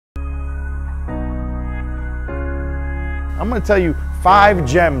I'm gonna tell you 5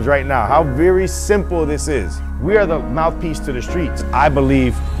 gems right now, how very simple this is. We are the mouthpiece to the streets. I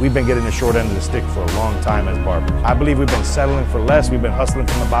believe we've been getting the short end of the stick for a long time as barbers. I believe we've been settling for less. We've been hustling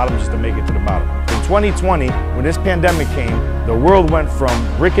from the bottom just to make it to the bottom. In 2020, when this pandemic came, the world went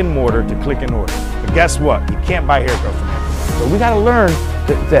from brick and mortar to click and order. But guess what? You can't buy haircut from Amazon. So we gotta learn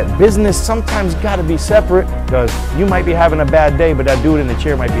that business sometimes gotta be separate, because you might be having a bad day, but that dude in the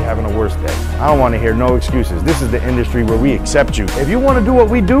chair might be having a worse day. I don't wanna hear no excuses. This is the industry where we accept you. If you wanna do what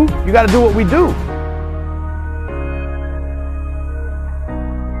we do, you gotta do what we do.